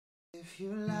If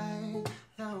you like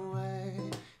the way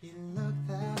you look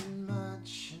that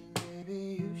much, and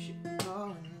maybe you should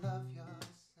go and love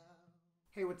yourself.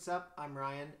 Hey, what's up? I'm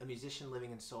Ryan, a musician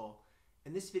living in Seoul.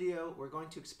 In this video, we're going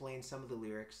to explain some of the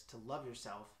lyrics to Love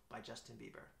Yourself by Justin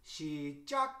Bieber.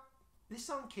 시작! This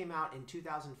song came out in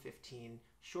 2015,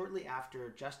 shortly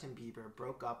after Justin Bieber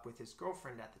broke up with his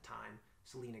girlfriend at the time,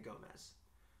 Selena Gomez.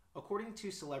 According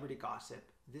to celebrity gossip,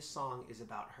 this song is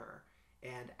about her,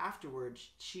 and afterwards,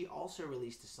 she also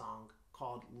released a song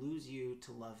called Lose You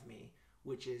to Love Me,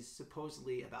 which is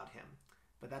supposedly about him,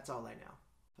 but that's all I know.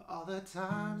 For all the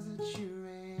times that you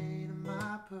rain on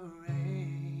my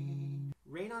parade.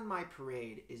 Rain on my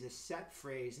parade is a set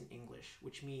phrase in English,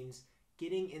 which means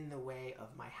getting in the way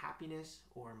of my happiness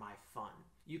or my fun.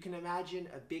 You can imagine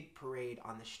a big parade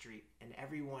on the street and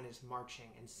everyone is marching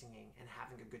and singing and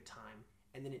having a good time,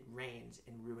 and then it rains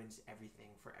and ruins everything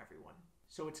for everyone.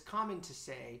 So it's common to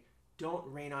say, don't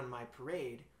rain on my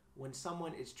parade, when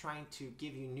someone is trying to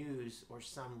give you news or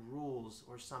some rules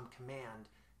or some command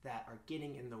that are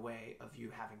getting in the way of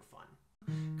you having fun.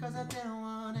 Cause I didn't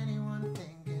want anyone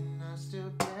thinking I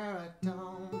still care, I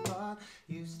don't, but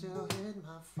you still hit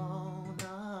my phone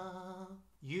up.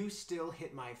 You still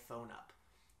hit my phone up.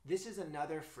 This is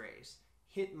another phrase,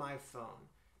 hit my phone.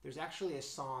 There's actually a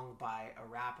song by a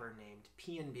rapper named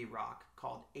P&B Rock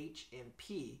called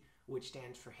HMP, which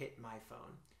stands for Hit My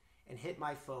Phone. And hit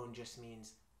my phone just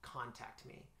means contact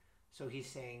me. So he's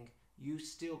saying, you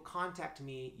still contact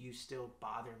me, you still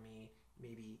bother me,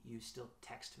 maybe you still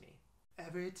text me.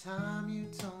 Every time you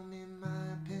told me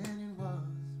my opinion was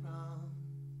wrong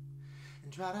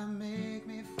and try to make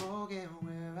me forget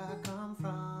where I come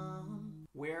from.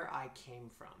 Where I came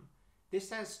from. This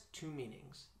has two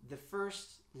meanings. The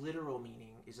first literal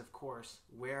meaning is, of course,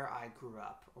 where I grew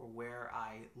up or where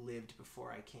I lived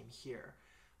before I came here.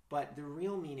 But the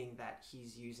real meaning that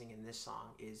he's using in this song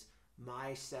is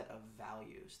my set of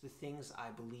values, the things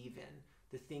I believe in,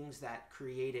 the things that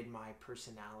created my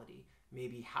personality,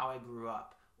 maybe how I grew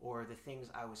up or the things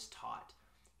I was taught.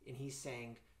 And he's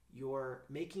saying, you're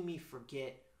making me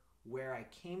forget where I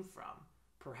came from.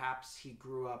 Perhaps he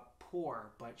grew up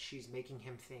poor, but she's making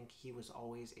him think he was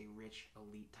always a rich,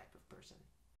 elite type of person.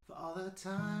 For all the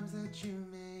times that you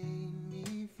made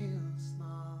me feel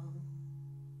small.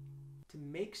 To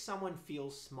make someone feel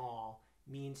small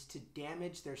means to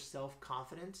damage their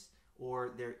self-confidence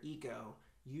or their ego,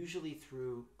 usually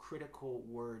through critical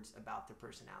words about their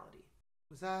personality.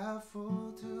 Was I a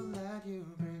fool to let you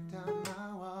break down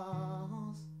my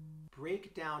walls?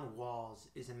 Break down walls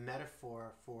is a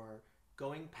metaphor for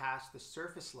going past the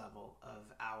surface level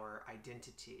of our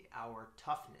identity, our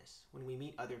toughness. When we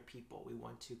meet other people, we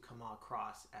want to come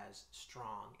across as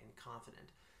strong and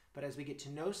confident. But as we get to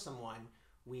know someone,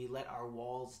 we let our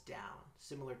walls down,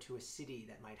 similar to a city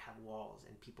that might have walls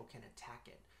and people can attack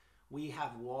it. We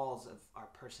have walls of our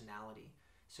personality.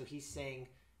 So he's saying,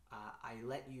 I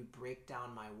let you break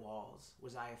down my walls.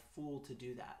 Was I a fool to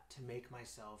do that, to make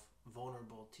myself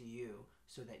vulnerable to you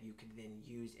so that you could then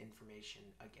use information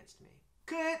against me?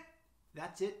 Good!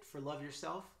 That's it for Love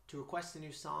Yourself. To request a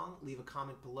new song, leave a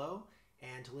comment below.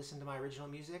 And to listen to my original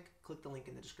music, click the link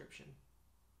in the description.